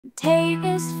A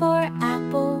is for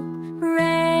apple,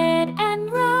 red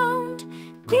and round.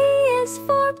 B is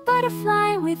for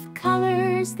butterfly with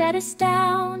colors that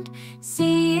astound.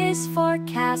 C is for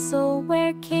castle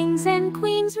where kings and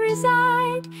queens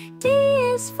reside. D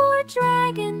is for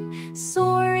dragon,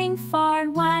 soaring far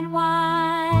and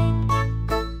wide.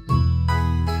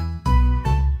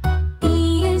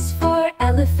 E is for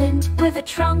elephant with a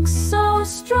trunk so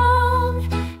strong.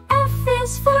 F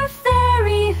is for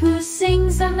fairy who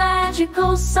sings a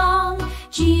magical song.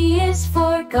 G is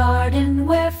for garden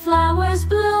where flowers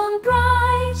bloom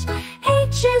bright.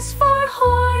 H is for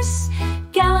horse,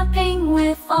 galloping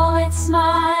with all its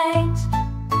might.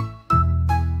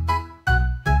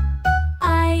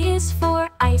 I is for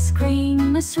ice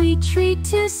cream, a sweet treat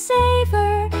to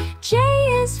savor. J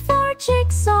is for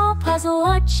jigsaw puzzle,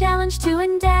 a challenge to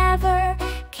endeavor.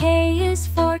 K is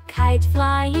for kite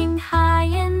flying high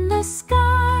in the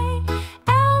sky.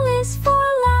 L is for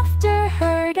laughter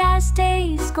heard as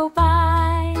days go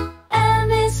by. M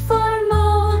is for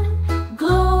moon,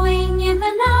 glowing in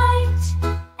the night.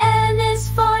 N is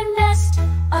for nest,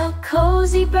 a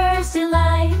cozy bird's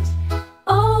delight.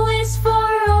 O is for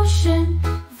ocean,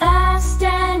 vast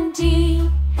and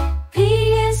deep. P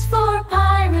is for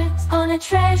pirate, on a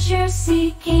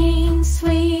treasure-seeking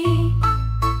sweep.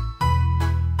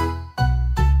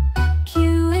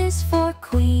 Q is for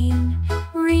queen,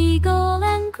 regal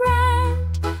and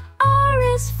grand. R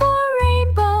is for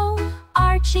rainbow,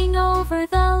 arching over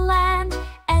the land.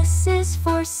 S is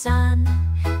for sun,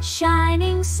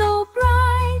 shining so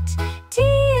bright. T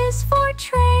is for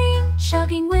train,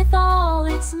 chugging with all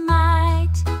its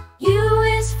might. U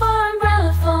is for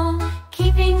umbrella foam,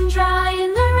 keeping dry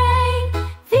in the rain.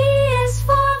 V is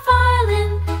for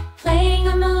violin, playing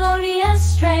a melodious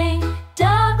strain.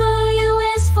 W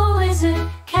is for wizard,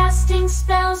 casting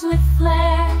spells with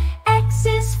flair. X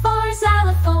is for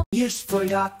xylophone. U is for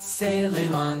yacht,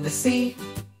 sailing on the sea.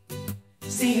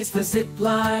 C is for zip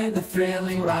line, the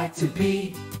thrilling ride to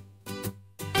be.